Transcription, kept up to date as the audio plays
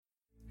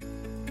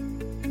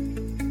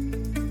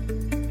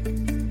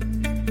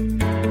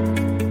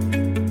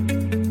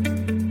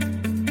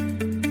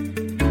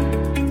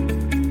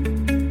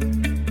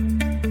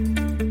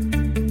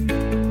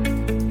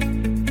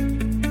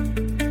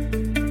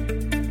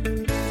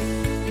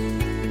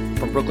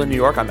From Brooklyn, New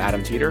York, I'm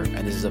Adam Teeter,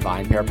 and this is a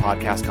VinePair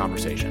podcast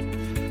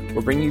conversation.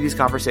 We're bringing you these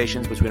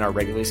conversations between our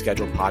regularly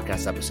scheduled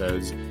podcast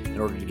episodes in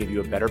order to give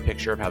you a better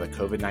picture of how the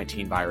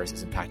COVID-19 virus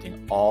is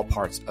impacting all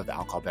parts of the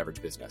alcohol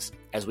beverage business,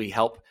 as we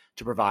help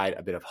to provide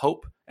a bit of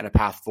hope and a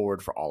path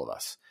forward for all of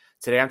us.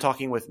 Today, I'm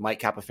talking with Mike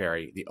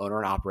Capoferri, the owner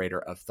and operator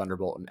of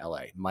Thunderbolt in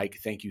LA. Mike,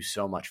 thank you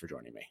so much for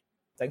joining me.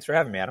 Thanks for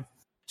having me, Adam.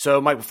 So,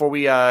 Mike, before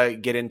we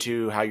get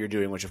into how you're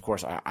doing, which of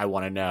course I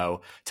want to know,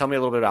 tell me a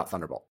little bit about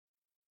Thunderbolt.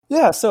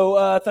 Yeah,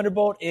 so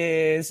Thunderbolt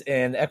is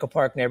in the Echo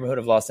Park neighborhood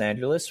of Los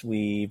Angeles.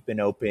 We've been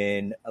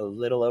open a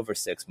little over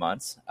 6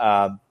 months.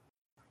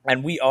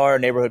 And we are a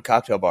neighborhood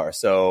cocktail bar.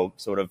 So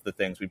sort of the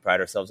things we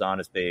pride ourselves on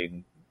is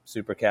being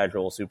super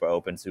casual, super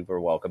open, super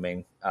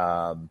welcoming.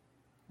 Nothing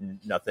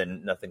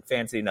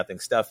fancy, nothing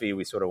stuffy.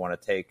 We sort of want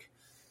to take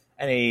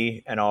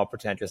any and all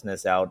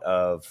pretentiousness out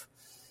of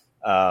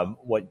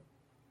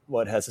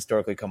what has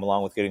historically come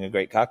along with getting a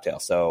great cocktail.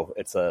 So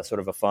it's a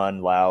sort of a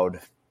fun, loud,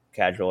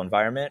 casual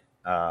environment.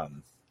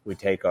 We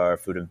take our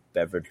food and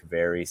beverage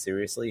very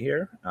seriously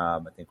here. I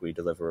think we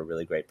deliver a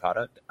really great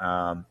product.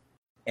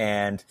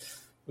 And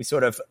we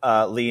sort of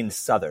lean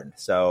Southern.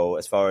 So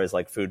as far as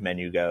like food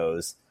menu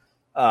goes,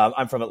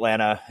 I'm from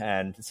Atlanta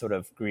and sort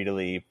of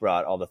greedily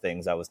brought all the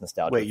things I was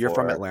nostalgic for. Wait, you're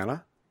from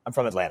Atlanta? I'm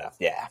from Atlanta,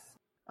 yeah.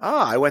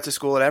 Ah, I went to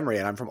school at Emory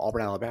and I'm from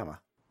Auburn, Alabama.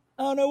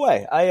 Oh, no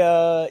way.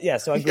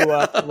 So I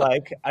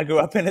grew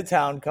up in a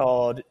town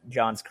called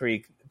Johns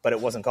Creek, but it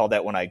wasn't called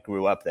that when I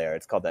grew up there.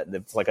 It's called that.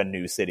 It's like a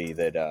new city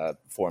that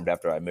formed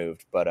after I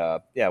moved. But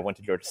I went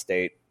to Georgia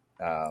State.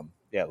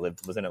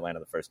 Was in Atlanta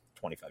the first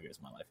 25 years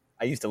of my life.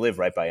 I used to live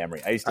right by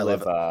Emory. I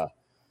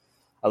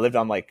lived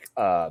on like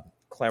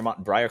Claremont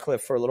and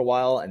Briarcliff for a little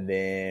while, and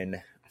then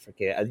I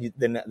forget.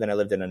 Then I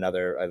lived in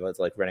another. I was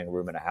like renting a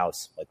room in a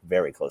house like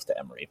very close to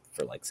Emory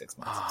for like 6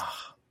 months.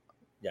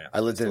 Yeah, I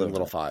lived in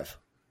Little Five.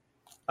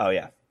 Oh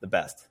yeah, the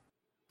best.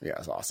 Yeah,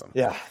 it's awesome.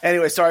 Yeah.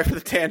 Anyway, sorry for the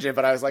tangent,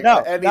 but I was like,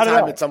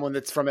 anytime it's someone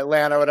that's from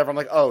Atlanta or whatever, I'm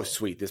like, oh,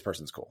 sweet, this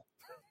person's cool.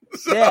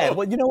 So. Yeah,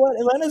 well, you know what?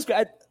 Atlanta's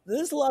great.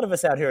 There's a lot of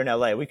us out here in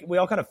LA. We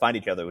all kind of find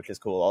each other, which is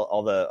cool.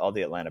 All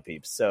the Atlanta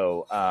peeps.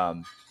 So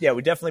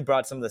we definitely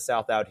brought some of the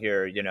South out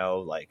here. You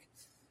know, like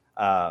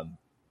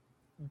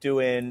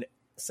doing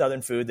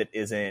Southern food that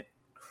isn't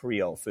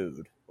Creole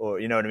food, or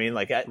you know what I mean.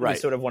 Like right. We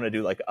sort of want to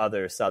do like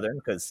other Southern,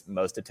 because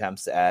most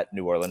attempts at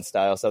New Orleans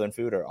style Southern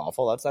food are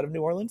awful outside of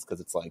New Orleans,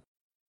 because it's like,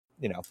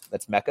 you know,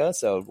 that's Mecca.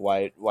 So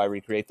why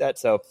recreate that?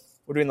 So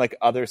we're doing like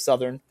other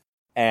Southern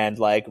and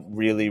like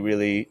really,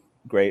 really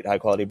great high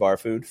quality bar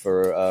food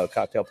for a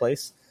cocktail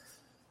place.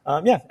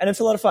 And it's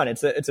a lot of fun.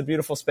 It's a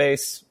beautiful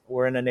space.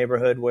 We're in a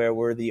neighborhood where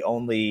we're the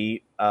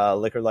only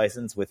liquor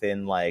license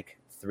within like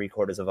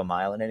 3/4 of a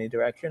mile in any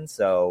direction.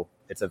 So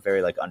it's a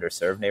very like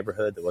underserved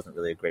neighborhood. There wasn't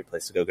really a great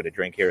place to go get a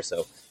drink here.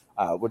 So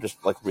we're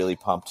just like really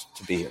pumped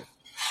to be here.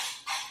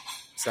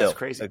 That's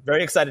crazy. Like,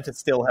 very excited to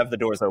still have the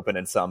doors open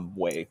in some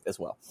way as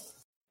well.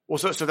 Well,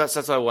 so that's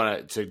what I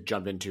wanted to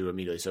jump into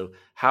immediately. So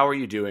how are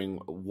you doing?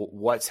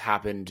 What's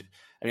happened?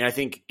 I mean, I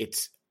think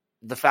it's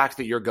the fact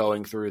that you're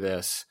going through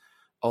this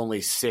only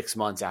 6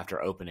 months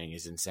after opening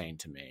is insane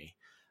to me.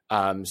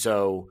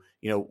 So,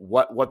 you know,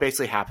 what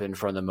basically happened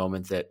from the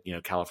moment that, you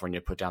know,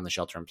 California put down the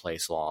shelter in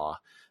place law?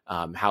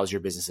 How's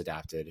your business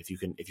adapted? If you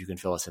can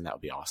fill us in, that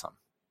would be awesome.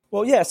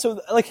 Well, yeah.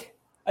 So like,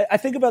 I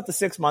think about the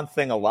 6 month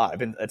thing a lot.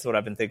 That's what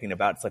I've been thinking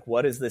about. It's like,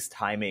 what is this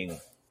timing?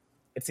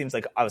 It seems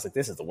like I was like,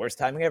 this is the worst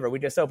timing ever. We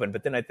just opened.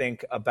 But then I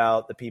think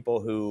about the people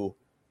who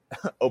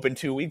opened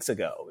 2 weeks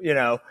ago, you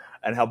know,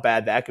 and how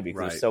bad that could be.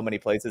 Right. There's so many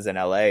places in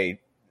LA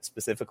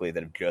specifically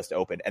that have just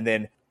opened. And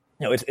then,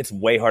 you know, it's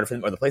way harder for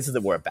them, or the places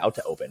that were about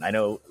to open. I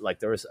know like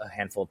there was a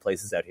handful of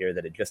places out here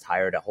that had just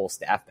hired a whole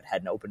staff but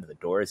hadn't opened the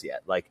doors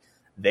yet. Like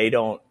they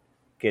don't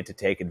get to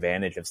take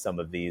advantage of some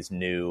of these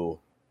new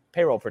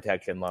payroll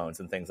protection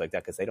loans and things like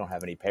that because they don't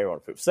have any payroll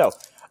proof. So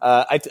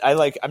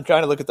I'm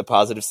trying to look at the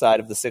positive side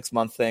of the 6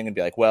 month thing and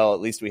be like, well,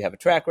 at least we have a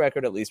track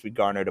record. At least we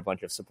garnered a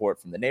bunch of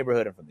support from the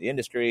neighborhood and from the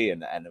industry,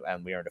 and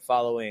we earned a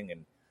following,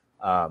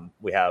 and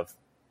we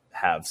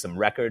have some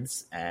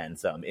records and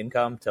some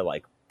income to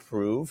like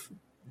prove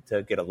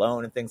to get a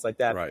loan and things like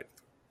that. Right.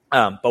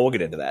 But we'll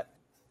get into that.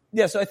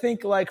 Yeah. So I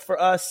think like for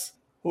us,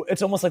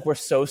 it's almost like we're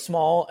so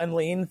small and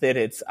lean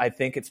that I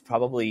think it's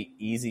probably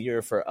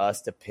easier for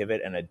us to pivot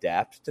and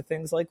adapt to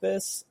things like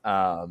this.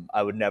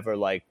 I would never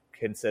like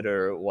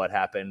consider what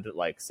happened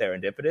like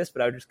serendipitous,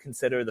 but I would just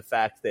consider the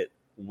fact that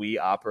we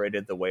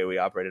operated the way we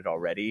operated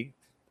already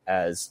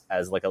as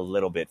like a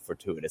little bit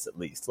fortuitous, at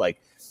least.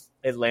 Like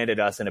it landed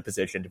us in a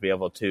position to be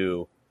able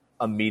to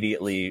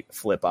immediately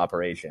flip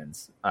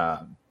operations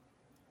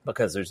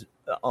because there's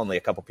only a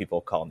couple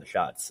people calling the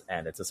shots,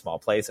 and it's a small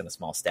place and a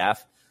small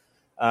staff.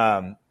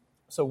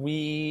 So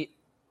we,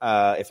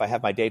 if I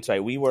have my dates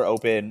right, we were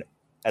open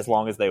as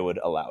long as they would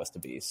allow us to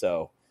be.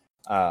 So,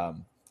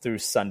 through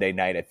Sunday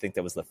night, I think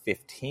that was the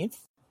 15th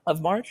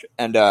of March.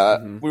 And,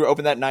 we were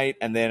open that night.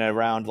 And then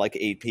around like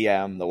 8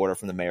 PM, the order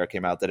from the mayor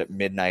came out that at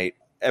midnight,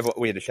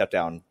 we had to shut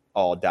down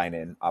all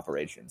dine-in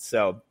operations.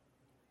 So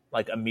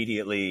like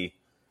immediately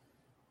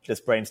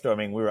just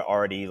brainstorming, we were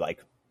already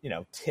like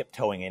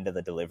tiptoeing into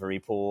the delivery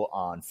pool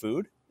on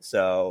food.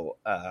 So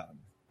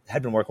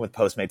had been working with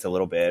Postmates a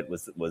little bit,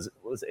 was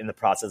in the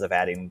process of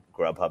adding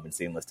Grubhub and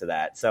Seamless to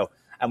that. So,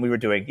 and we were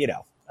doing,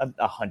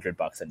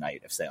 $100 a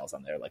night of sales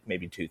on there, like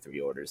maybe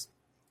 2-3 orders.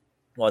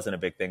 Wasn't a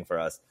big thing for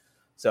us.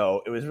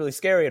 So it was really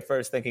scary at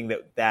first thinking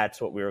that that's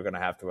what we were going to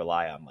have to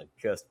rely on, like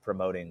just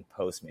promoting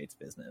Postmates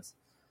business.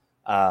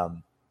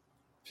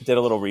 Did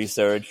a little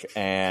research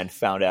and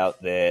found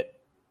out that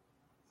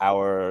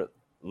our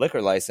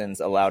liquor license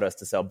allowed us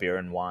to sell beer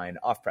and wine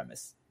off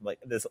premise, like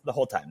this the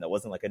whole time. That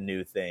wasn't like a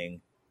new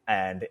thing.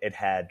 And it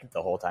had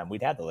the whole time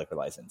we'd had the liquor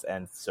license.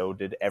 And so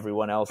did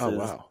everyone else's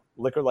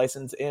liquor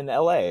license in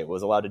LA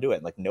was allowed to do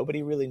it. Like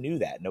nobody really knew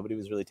that. Nobody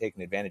was really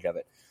taking advantage of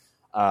it.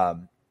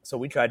 So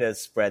we tried to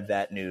spread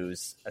that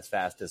news as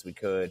fast as we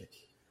could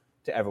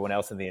to everyone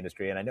else in the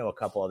industry. And I know a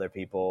couple other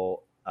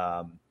people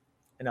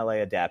in LA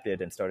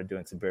adapted and started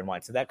doing some beer and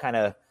wine. So that kind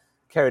of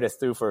carried us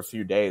through for a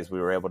few days. We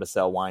were able to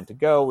sell wine to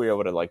go. We were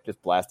able to like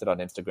just blast it on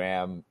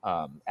Instagram,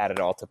 add it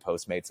all to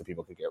Postmates so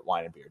people could get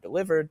wine and beer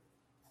delivered.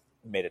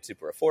 Made it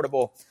super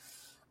affordable.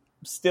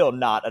 Still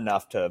not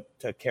enough to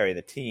carry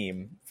the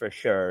team for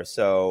sure.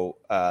 So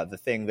the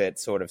thing that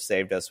sort of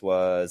saved us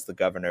was the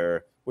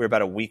governor. We were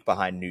about a week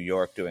behind New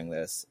York doing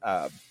this,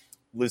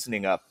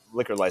 loosening up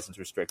liquor license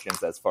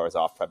restrictions as far as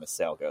off-premise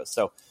sale goes.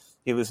 So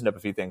he loosened up a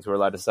few things. We're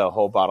allowed to sell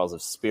whole bottles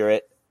of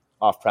spirit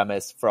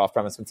off-premise for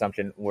off-premise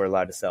consumption. We're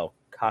allowed to sell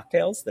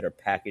cocktails that are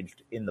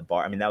packaged in the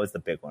bar. I mean, that was the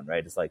big one,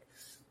 right? It's like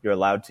you're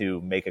allowed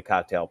to make a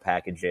cocktail,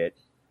 package it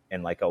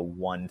in like a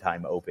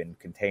one-time open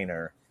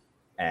container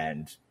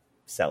and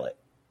sell it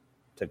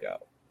to go.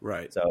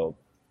 Right. So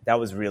that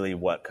was really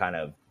what kind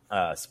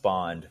of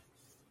spawned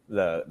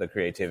the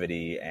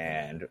creativity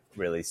and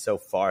really so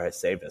far has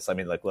saved us. I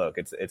mean, like, look,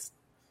 it's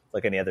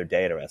like any other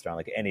day at a restaurant.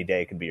 Like any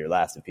day can be your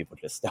last if people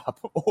just stop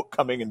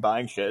coming and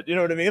buying shit. You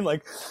know what I mean?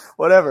 Like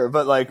whatever.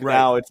 But like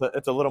now it's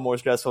a little more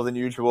stressful than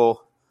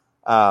usual.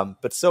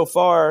 But so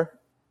far,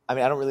 I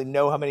mean, I don't really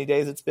know how many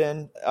days it's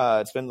been.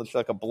 It's been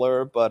like a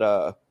blur,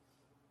 but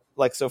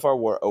like so far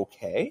we're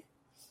okay.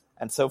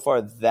 And so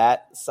far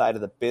that side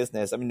of the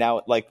business, I mean,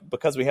 now like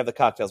because we have the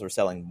cocktails, we're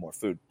selling more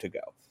food to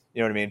go.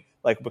 You know what I mean?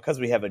 Like because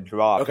we have a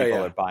draw,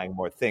 people are buying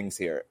more things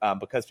here.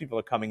 Because people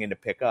are coming in to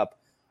pick up,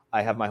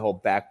 I have my whole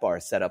back bar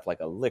set up like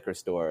a liquor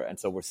store. And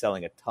so we're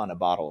selling a ton of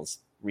bottles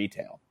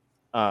retail.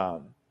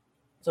 So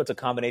it's a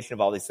combination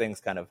of all these things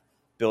kind of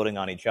building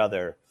on each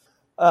other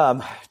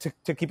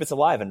to keep us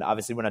alive. And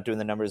obviously we're not doing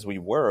the numbers we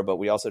were, but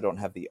we also don't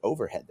have the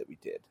overhead that we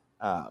did.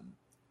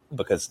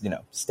 Because,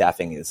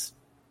 staffing is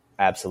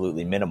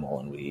absolutely minimal,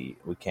 and we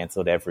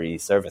canceled every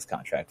service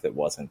contract that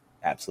wasn't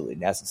absolutely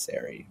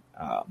necessary.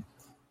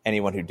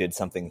 Anyone who did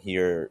something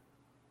here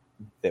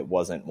that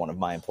wasn't one of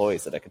my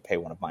employees that I could pay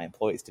one of my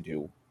employees to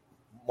do,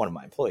 one of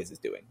my employees is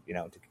doing,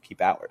 to keep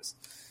hours.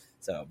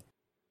 So,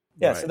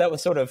 yeah, So that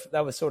was sort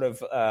of,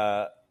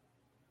 the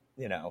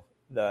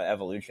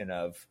evolution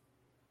of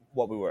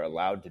what we were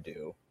allowed to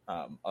do.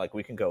 Like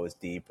we can go as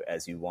deep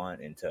as you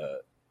want into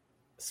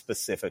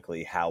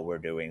specifically how we're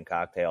doing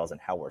cocktails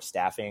and how we're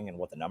staffing and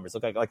what the numbers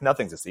look like. Like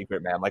nothing's a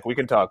secret, man. Like we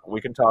can talk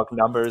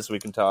numbers. We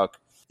can talk.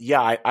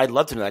 Yeah. I'd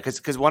love to know that.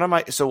 Cause one of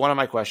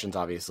my questions,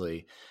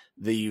 obviously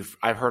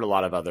I've heard a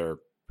lot of other,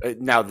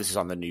 now this is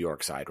on the New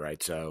York side,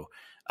 right? So,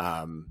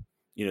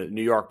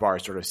 New York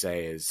bars sort of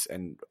say is,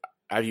 and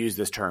I've used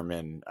this term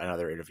in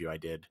another interview I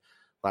did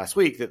last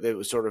week, that it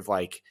was sort of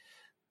like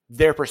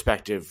their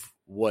perspective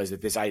was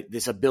that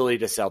this ability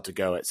to sell to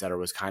go, et cetera,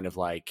 was kind of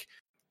like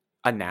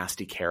a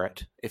nasty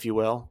carrot, if you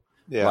will,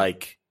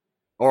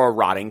 or a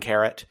rotting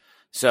carrot.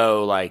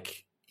 So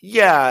like,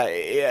 yeah,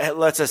 it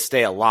lets us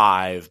stay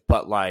alive,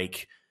 but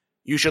like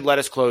you should let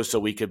us close so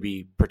we could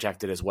be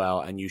protected as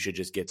well. And you should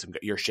just get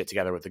your shit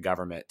together with the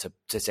government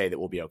to say that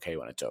we'll be okay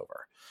when it's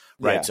over.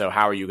 Right. Yeah. So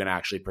how are you going to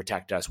actually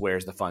protect us?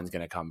 Where's the funds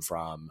going to come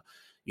from?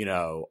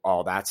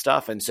 All that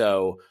stuff. And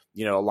so,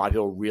 a lot of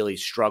people really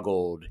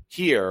struggled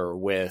here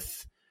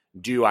with,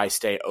 do I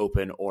stay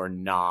open or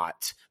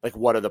not? Like,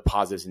 what are the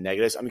positives and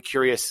negatives? I'm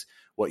curious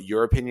what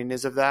your opinion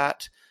is of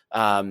that,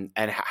 and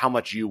how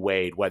much you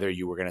weighed whether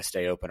you were going to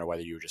stay open or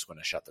whether you were just going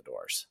to shut the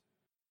doors.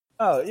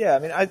 Oh, yeah. I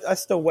mean, I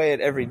still weigh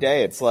it every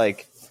day. It's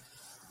like,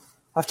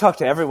 I've talked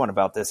to everyone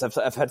about this.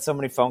 I've had so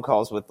many phone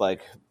calls with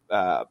like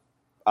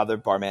other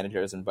bar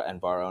managers and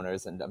bar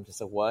owners, and I'm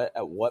just like,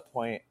 at what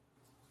point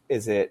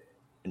is it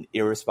an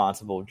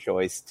irresponsible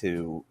choice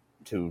to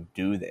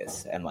do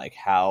this? And like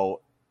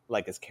how,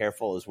 like as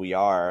careful as we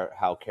are,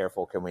 how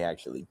careful can we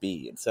actually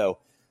be? And so,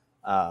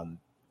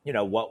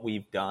 what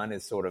we've done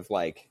is sort of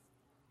like,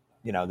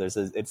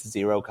 it's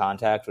zero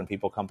contact. When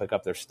people come pick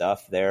up their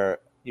stuff there,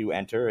 you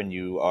enter and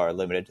you are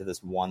limited to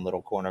this one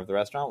little corner of the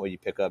restaurant where you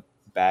pick up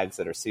bags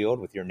that are sealed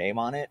with your name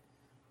on it,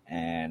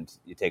 and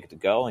you take it to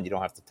go, and you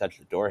don't have to touch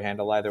the door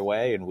handle either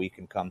way. And we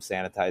can come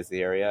sanitize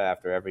the area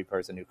after every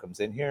person who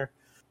comes in here.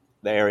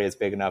 The area is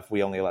big enough.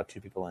 We only allow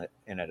 2 people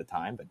in at a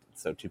time, but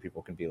so 2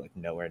 people can be like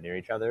nowhere near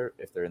each other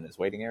if they're in this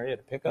waiting area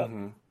to pick up.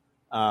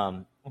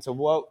 Mm-hmm. And so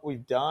what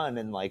we've done,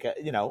 and like,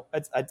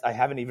 I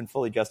haven't even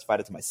fully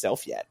justified it to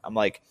myself yet. I'm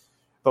like,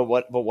 But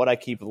what I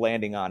keep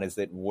landing on is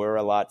that we're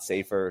a lot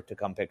safer to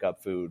come pick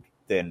up food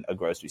than a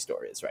grocery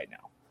store is right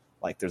now.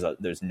 Like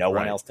there's no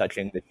one else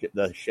touching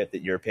the shit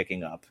that you're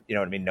picking up. You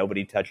know what I mean?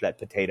 Nobody touched that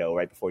potato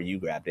right before you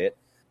grabbed it.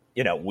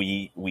 You know,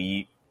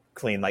 we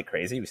clean like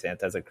crazy. We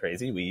sanitize like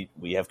crazy.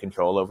 We have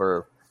control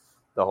over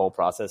the whole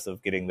process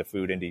of getting the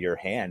food into your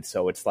hand.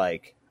 So it's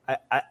like,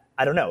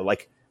 I don't know,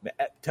 like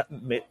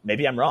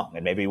maybe I'm wrong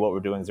and maybe what we're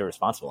doing is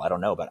irresponsible. I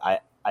don't know. But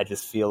I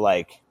just feel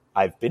like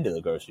I've been to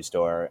the grocery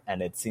store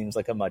and it seems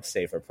like a much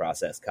safer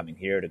process coming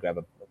here to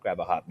grab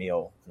a hot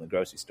meal in the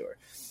grocery store.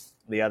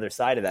 The other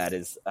side of that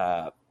is,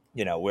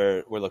 you know,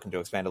 we're looking to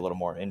expand a little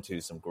more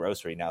into some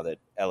grocery now that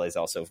LA's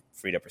also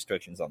freed up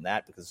restrictions on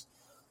that because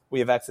we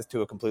have access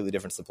to a completely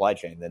different supply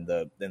chain than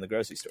the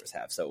grocery stores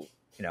have. So,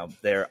 you know,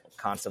 they're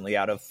constantly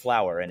out of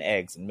flour and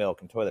eggs and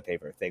milk and toilet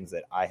paper, things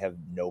that I have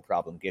no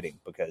problem getting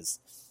because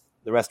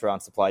the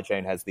restaurant supply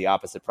chain has the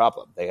opposite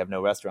problem. They have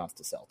no restaurants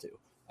to sell to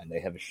and they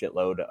have a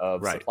shitload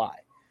of supply.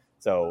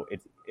 So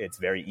it's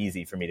very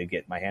easy for me to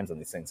get my hands on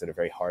these things that are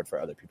very hard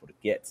for other people to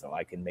get. So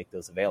I can make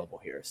those available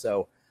here.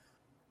 So,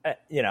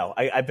 you know,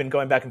 I've been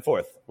going back and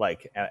forth.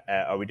 Like,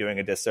 are we doing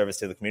a disservice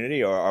to the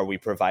community or are we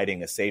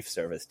providing a safe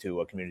service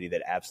to a community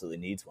that absolutely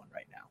needs one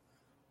right now?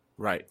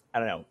 Right. I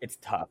don't know. It's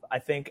tough. I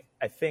think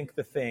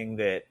the thing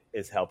that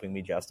is helping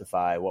me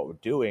justify what we're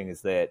doing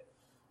is that,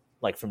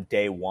 like, from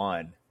day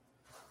one,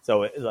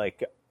 so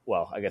like,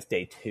 well, I guess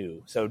day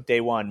two. So day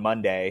one,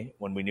 Monday,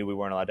 when we knew we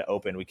weren't allowed to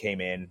open, we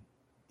came in,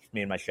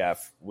 me and my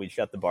chef, we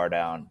shut the bar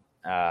down,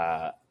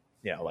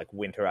 you know, like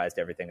winterized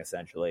everything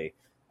essentially,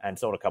 and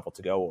sold a couple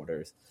to-go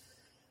orders.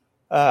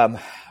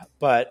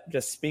 But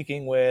just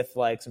speaking with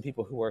like some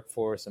people who work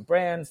for some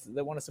brands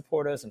that want to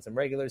support us and some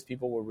regulars,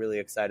 people were really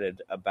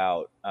excited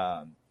about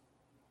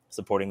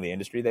supporting the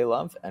industry they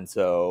love. And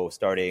so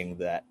starting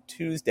that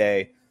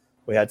Tuesday,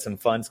 we had some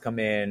funds come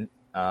in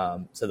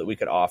so that we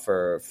could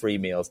offer free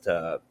meals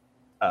to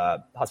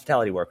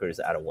hospitality workers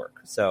out of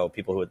work. So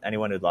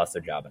anyone who'd lost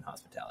their job in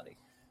hospitality.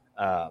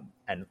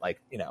 And like,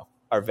 you know,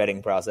 our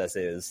vetting process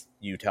is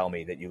you tell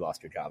me that you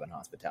lost your job in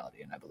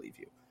hospitality and I believe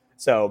you.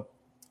 So,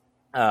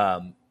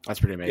 that's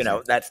pretty amazing. You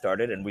know, that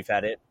started and we've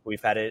had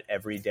it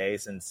every day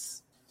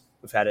since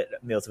we've had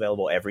meals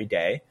available every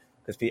day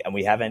and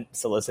we haven't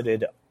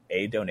solicited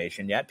a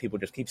donation yet. People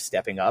just keep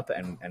stepping up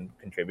and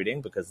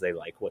contributing because they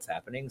like what's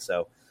happening.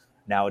 So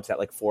now it's at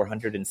like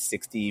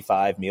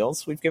 465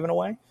 meals we've given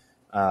away.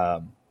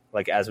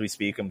 Like as we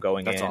speak, I'm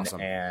going That's in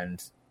awesome.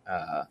 and,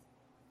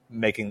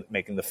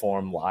 making the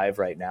form live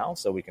right now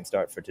so we can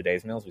start for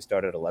today's meals. We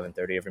start at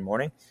 11:30 every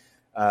morning.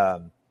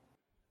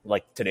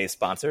 Like today's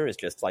sponsor is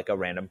just like a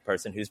random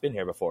person who's been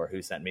here before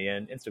who sent me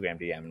an Instagram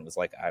DM and was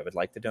like, I would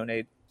like to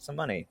donate some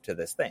money to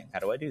this thing. How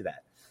do I do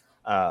that?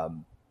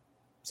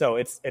 So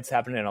it's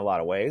happening in a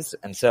lot of ways.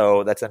 And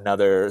so that's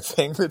another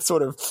thing that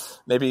sort of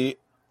maybe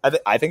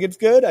I think it's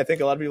good. I think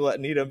a lot of people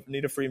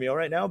need a free meal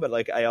right now, but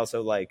like, I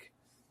also like,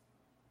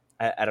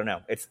 I don't know.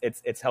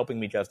 It's helping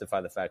me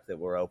justify the fact that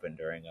we're open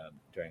during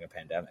a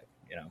pandemic,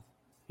 you know?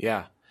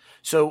 Yeah.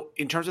 So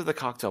in terms of the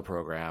cocktail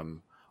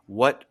program,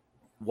 what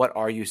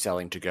are you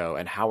selling to go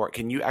and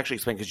can you actually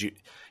explain? Cause you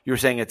were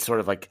saying it's sort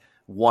of like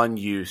one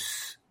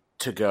use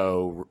to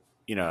go,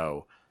 you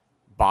know,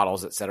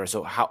 bottles, et cetera.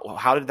 So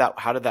how did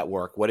that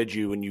work?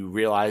 When you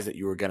realized that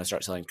you were going to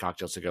start selling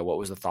cocktails to go, what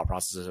was the thought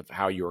process of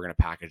how you were going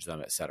to package them,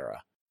 et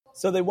cetera?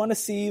 So they want to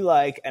see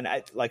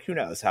who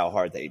knows how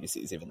hard the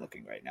ABC is even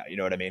looking right now. You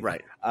know what I mean?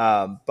 Right.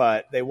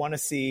 But they want to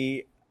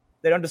see,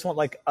 they don't just want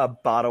like a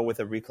bottle with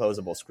a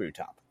reclosable screw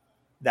top.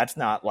 That's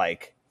not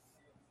like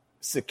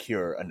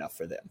secure enough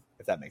for them,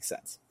 if that makes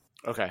sense.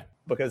 Okay.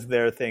 Because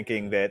they're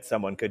thinking that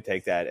someone could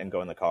take that and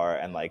go in the car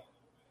and like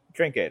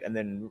drink it and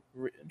then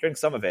drink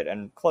some of it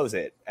and close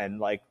it and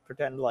like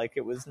pretend like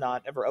it was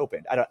not ever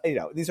opened.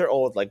 These are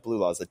old like blue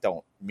laws that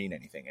don't mean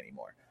anything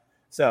anymore.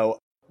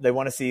 So they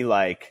want to see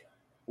like,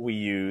 we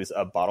use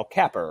a bottle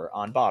capper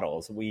on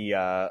bottles. We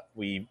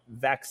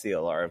vac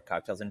seal our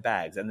cocktails in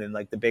bags. And then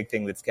like the big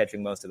thing that's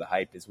catching most of the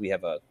hype is we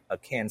have a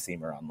can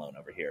seamer on loan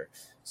over here.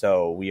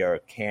 So we are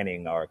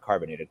canning our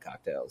carbonated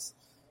cocktails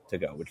to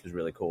go, which is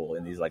really cool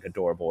in these like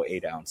adorable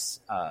 8-ounce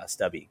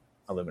stubby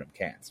aluminum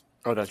cans.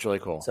 Oh, that's really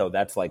cool. So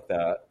that's like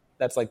the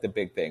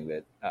big thing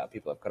that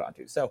people have caught on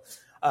to.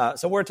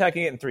 So we're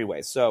attacking it in 3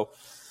 ways. So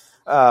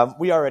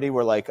we already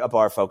were like a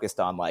bar focused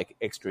on like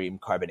extreme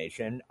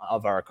carbonation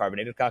of our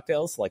carbonated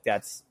cocktails. Like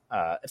that's,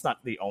 it's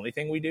not the only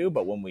thing we do,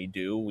 but when we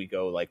do, we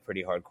go like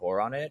pretty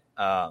hardcore on it.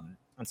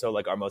 And so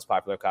like our most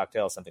popular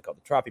cocktail is something called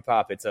the Troppi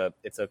Pop. It's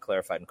a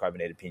clarified and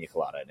carbonated pina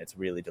colada, and it's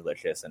really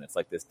delicious. And it's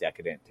like this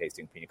decadent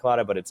tasting pina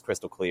colada, but it's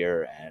crystal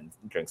clear and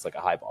drinks like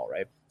a highball,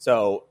 right?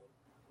 So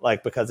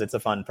like, because it's a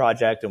fun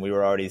project and we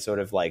were already sort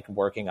of like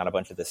working on a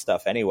bunch of this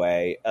stuff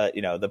anyway,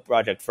 the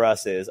project for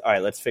us is, all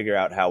right, let's figure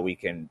out how we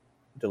can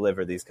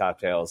deliver these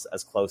cocktails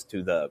as close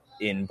to the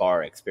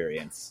in-bar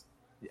experience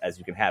as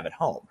you can have at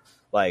home.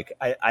 Like,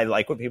 I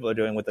like what people are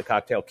doing with the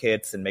cocktail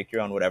kits and make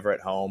your own whatever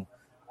at home.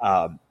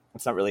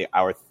 It's not really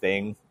our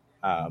thing.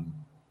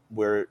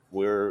 I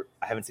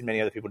haven't seen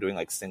many other people doing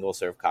like single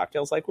serve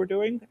cocktails like we're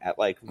doing at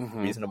like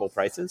reasonable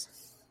prices.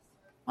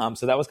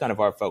 So that was kind of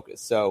our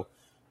focus. So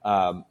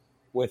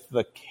with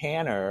the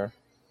canner,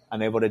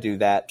 I'm able to do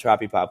that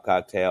Tropipop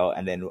cocktail,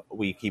 and then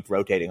we keep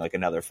rotating like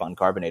another fun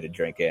carbonated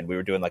drink in. We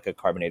were doing like a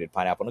carbonated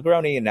pineapple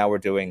Negroni, and now we're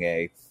doing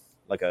a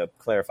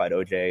clarified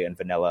OJ and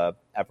vanilla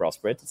Aperol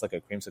Spritz. It's like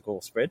a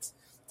creamsicle Spritz.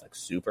 It's like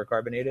super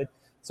carbonated.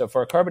 So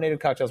for our carbonated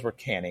cocktails, we're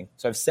canning.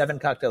 So I have 7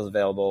 cocktails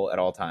available at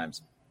all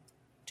times.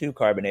 2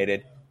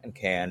 carbonated and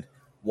canned.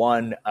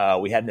 1,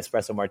 we had an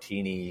espresso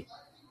martini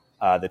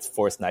that's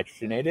forced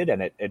nitrogenated,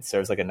 and it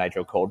serves like a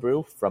nitro cold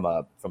brew from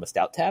a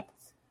stout tap.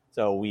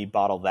 So we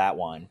bottled that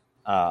one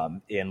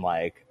in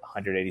like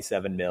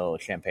 187 ml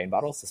champagne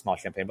bottles, the small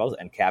champagne bottles,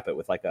 and cap it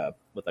with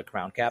a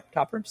crown cap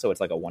topper. So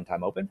it's like a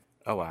one-time open.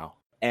 Oh, wow.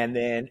 And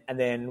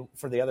then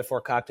for the other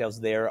 4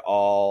 cocktails, they're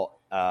all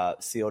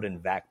sealed in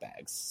vac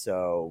bags.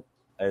 So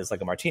there's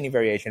like a martini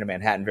variation, a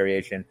Manhattan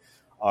variation,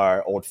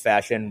 our old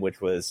fashioned, which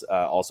was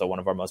also one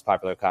of our most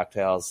popular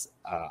cocktails.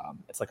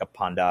 It's like a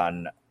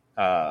pandan,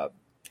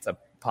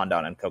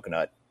 and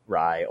coconut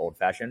rye old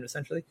fashioned,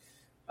 essentially.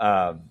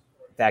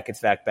 That gets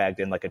vac bagged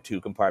in like a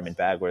 2-compartment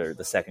bag, where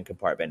the second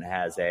compartment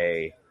has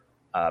a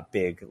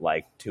big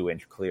like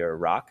 2-inch clear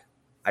rock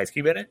ice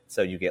cube in it.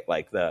 So you get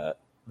like the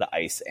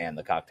ice and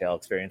the cocktail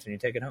experience when you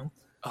take it home.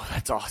 Oh,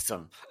 that's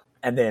awesome.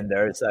 And then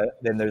there's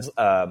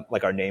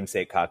like our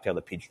namesake cocktail,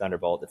 the Peach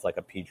Thunderbolt. It's like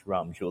a peach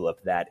rum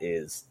julep that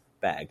is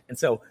bagged. And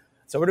so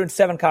we're doing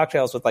 7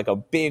 cocktails with like a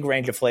big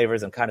range of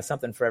flavors and kind of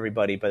something for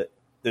everybody, but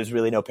there's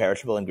really no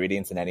perishable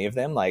ingredients in any of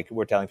them. Like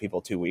we're telling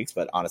people 2 weeks,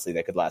 but honestly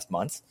they could last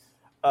months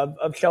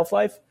of shelf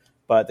life,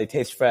 but they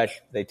taste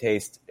fresh. They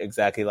taste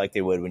exactly like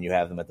they would when you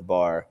have them at the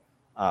bar.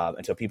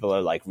 And so people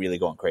are like really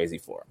going crazy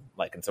for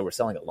them. And so we're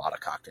selling a lot of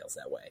cocktails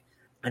that way.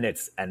 And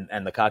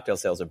and the cocktail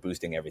sales are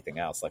boosting everything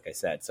else, like I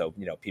said. So,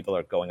 people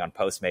are going on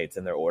Postmates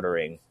and they're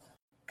ordering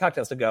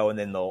cocktails to go, and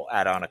then they'll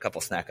add on a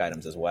couple snack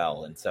items as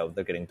well. And so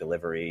they're getting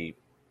delivery,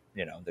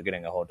 they're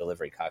getting a whole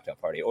delivery cocktail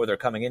party, or they're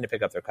coming in to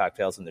pick up their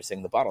cocktails and they're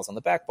seeing the bottles on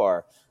the back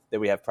bar that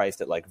we have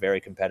priced at like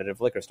very competitive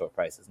liquor store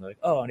prices. And they're like,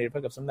 oh, I need to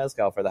pick up some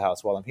mezcal for the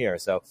house while I'm here.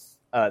 So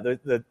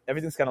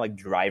everything's kind of like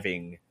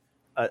driving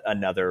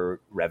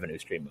another revenue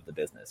stream of the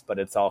business, but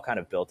it's all kind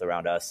of built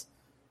around us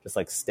just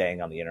like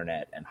staying on the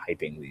internet and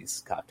hyping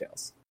these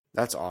cocktails.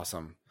 That's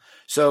awesome.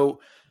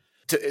 So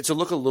to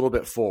look a little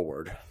bit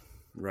forward,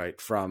 right,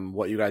 from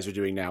what you guys are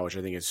doing now, which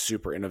I think is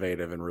super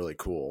innovative and really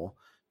cool,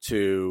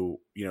 to,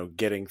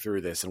 getting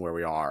through this and where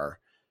we are.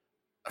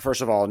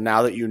 First of all,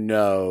 now that you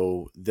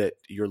know that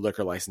your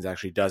liquor license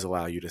actually does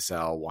allow you to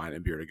sell wine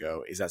and beer to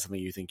go, is that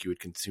something you think you would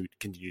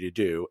continue to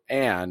do?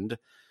 And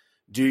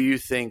do you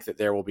think that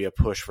there will be a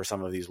push for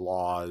some of these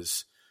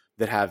laws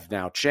that have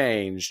now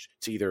changed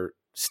to either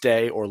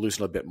stay or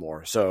loosen a bit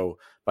more? So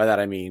by that,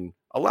 I mean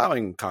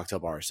allowing cocktail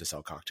bars to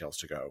sell cocktails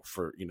to go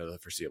for, the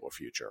foreseeable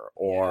future,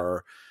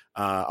 or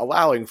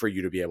allowing for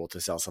you to be able to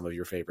sell some of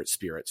your favorite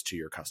spirits to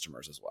your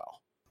customers as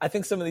well. I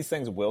think some of these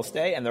things will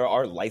stay, and there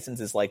are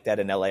licenses like that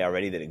in LA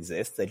already that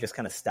exist. They just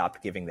kind of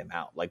stopped giving them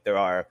out. Like there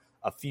are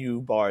a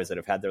few bars that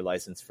have had their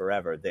license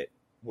forever that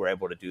were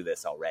able to do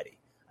this already.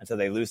 And so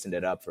they loosened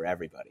it up for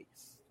everybody.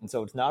 And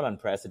so it's not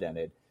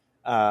unprecedented.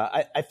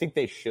 I think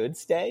they should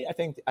stay.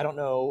 I don't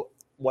know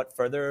what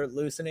further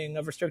loosening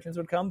of restrictions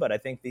would come, but I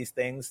think these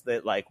things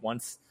that like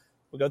once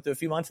we go through a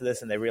few months of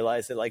this and they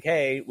realize that like,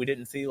 hey, we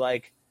didn't see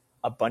like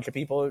a bunch of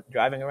people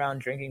driving around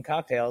drinking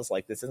cocktails,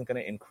 like this isn't going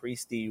to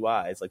increase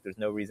DUIs. Like there's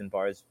no reason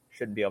bars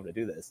shouldn't be able to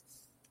do this.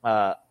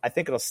 I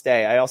think it'll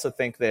stay. I also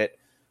think that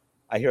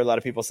I hear a lot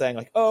of people saying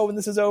like, oh, when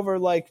this is over,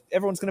 like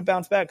everyone's going to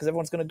bounce back because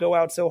everyone's going to go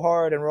out so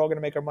hard and we're all going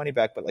to make our money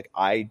back. But like,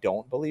 I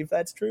don't believe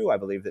that's true. I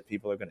believe that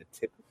people are going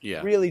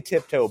to really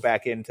tiptoe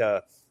back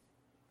into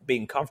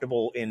being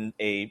comfortable in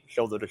a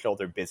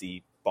shoulder-to-shoulder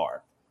busy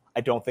bar. I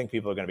don't think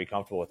people are going to be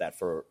comfortable with that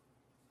for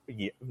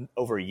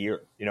over a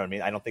year. You know what I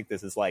mean? I don't think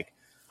this is like,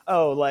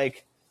 oh,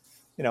 like,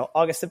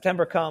 August,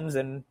 September comes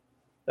and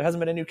there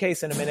hasn't been a new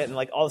case in a minute, and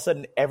like all of a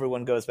sudden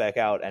everyone goes back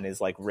out and is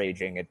like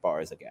raging at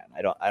bars again.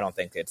 I don't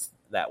think it's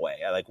that way.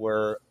 I'm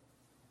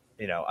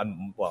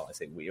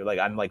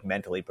like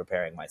mentally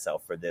preparing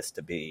myself for this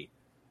to be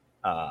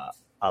a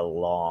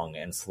long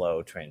and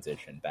slow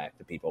transition back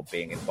to people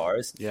being in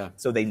bars. Yeah.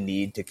 So they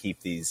need to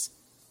keep these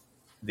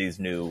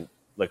new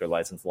liquor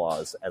license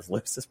laws as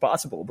loose as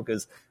possible,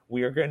 because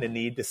we are going to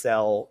need to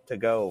sell to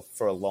go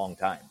for a long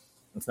time.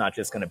 It's not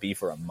just going to be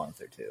for a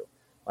month or two.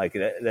 Like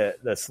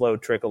the slow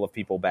trickle of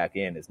people back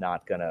in is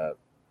not going to,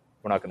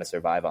 we're not going to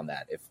survive on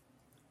that if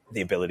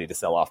the ability to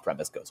sell off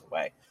premise goes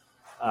away.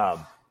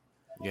 So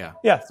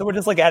we're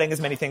just like adding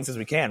as many things as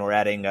we can. We're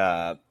adding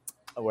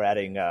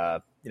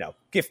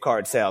gift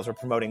card sales. We're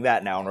promoting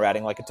that now, and we're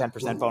adding like a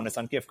 10% bonus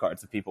on gift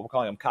cards. If people, we're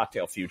calling them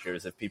cocktail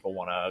futures. If people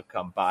want to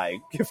come buy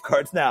gift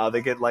cards now,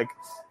 they get like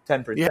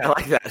 10%. Yeah, I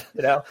like that.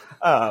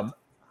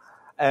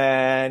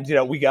 And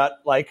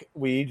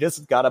we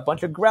just got a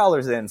bunch of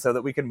growlers in so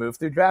that we can move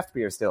through draft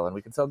beer still, and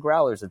we can sell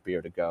growlers of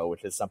beer to go,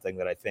 which is something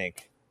that I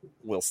think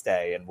will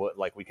stay, and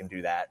we can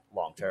do that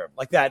long term.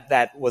 Like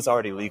that was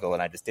already legal,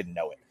 and I just didn't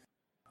know it.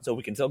 So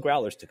we can sell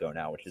growlers to go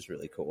now, which is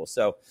really cool.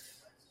 So,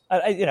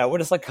 we're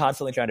just like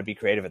constantly trying to be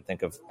creative and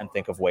think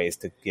of ways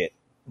to get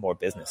more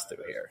business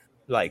through here.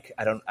 Like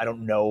I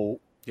don't know.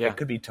 Yeah. It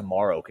could be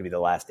tomorrow. It could be the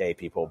last day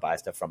people buy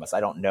stuff from us. I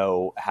don't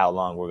know how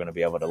long we're going to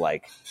be able to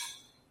like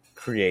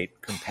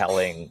create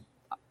compelling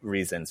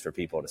reasons for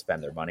people to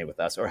spend their money with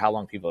us, or how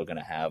long people are going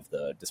to have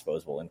the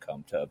disposable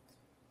income to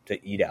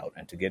eat out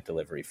and to get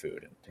delivery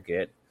food and to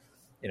get,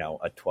 a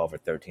 $12 or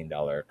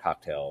 $13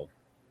 cocktail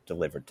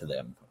delivered to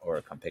them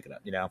or come pick it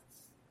up.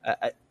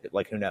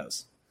 Like who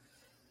knows?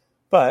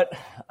 But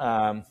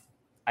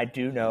I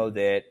do know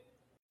that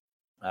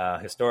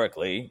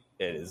historically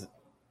it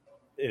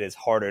is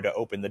harder to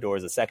open the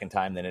doors a second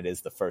time than it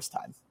is the first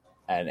time.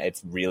 And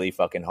it's really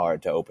fucking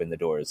hard to open the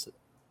doors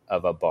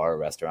of a bar or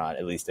restaurant,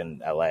 at least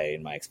in LA,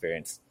 in my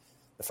experience,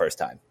 the first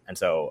time. And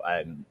so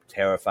I'm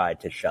terrified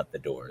to shut the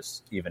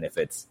doors, even if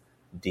it's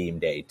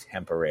deemed a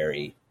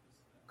temporary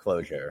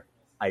closure.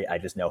 I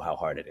just know how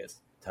hard it is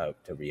to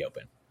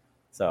reopen.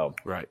 So,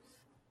 right.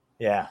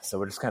 Yeah. So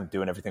we're just kind of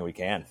doing everything we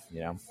can,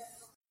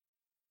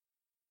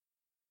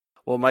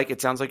 Well, Mike,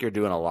 it sounds like you're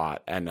doing a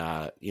lot. And,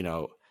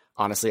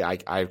 honestly,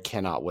 I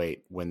cannot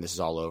wait when this is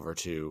all over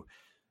to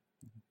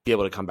be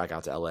able to come back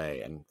out to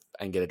LA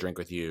and get a drink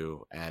with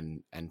you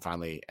and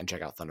finally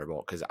check out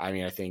Thunderbolt. Because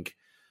I think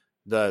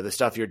the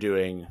stuff you're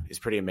doing is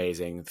pretty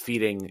amazing.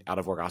 Feeding out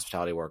of work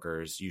hospitality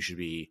workers, you should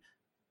be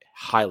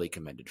highly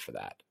commended for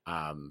that.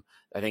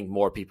 I think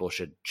more people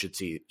should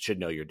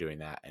know you're doing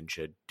that and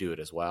should do it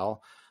as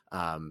well.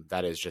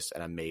 That is just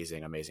an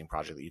amazing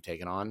project that you've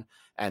taken on,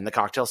 and the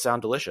cocktails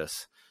sound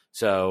delicious.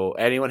 So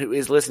anyone who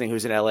is listening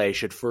who's in LA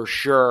should for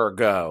sure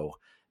go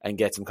and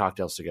get some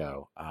cocktails to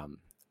go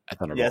at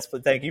Thunderbolt. Yes,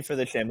 but thank you for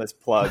the shameless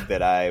plug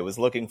that I was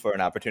looking for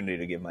an opportunity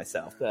to give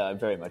myself. I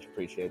very much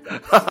appreciate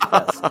that.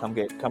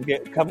 Yes,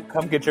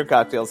 come get your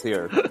cocktails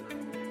here.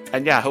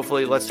 And yeah,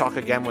 hopefully let's talk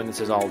again when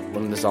this is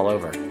all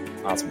over.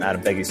 Awesome,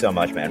 Adam. Thank you so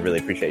much, man. Really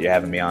appreciate you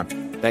having me on.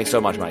 Thanks so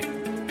much, Mike.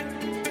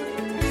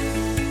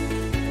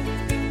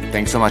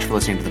 Thanks so much for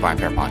listening to the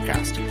VinePair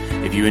Podcast.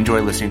 If you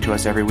enjoy listening to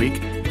us every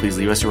week, please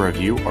leave us a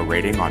review or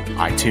rating on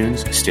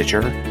iTunes,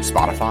 Stitcher,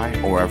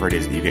 Spotify, or wherever it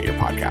is that you get your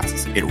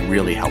podcasts. It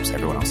really helps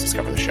everyone else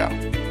discover the show.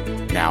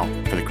 Now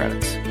for the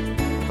credits.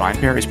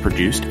 VinePair is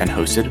produced and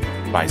hosted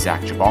by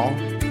Zach Jabal,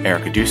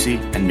 Erica Ducey,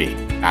 and me,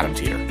 Adam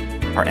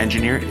Teeter. Our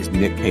engineer is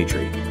Nick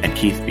Patry and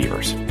Keith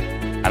Beavers.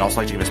 I'd also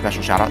like to give a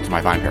special shout out to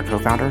my VinePair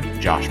co-founder,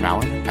 Josh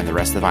Mallon, and the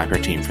rest of the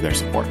VinePair team for their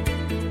support.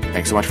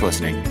 Thanks so much for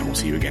listening, and we'll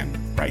see you again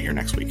right here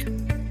next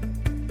week.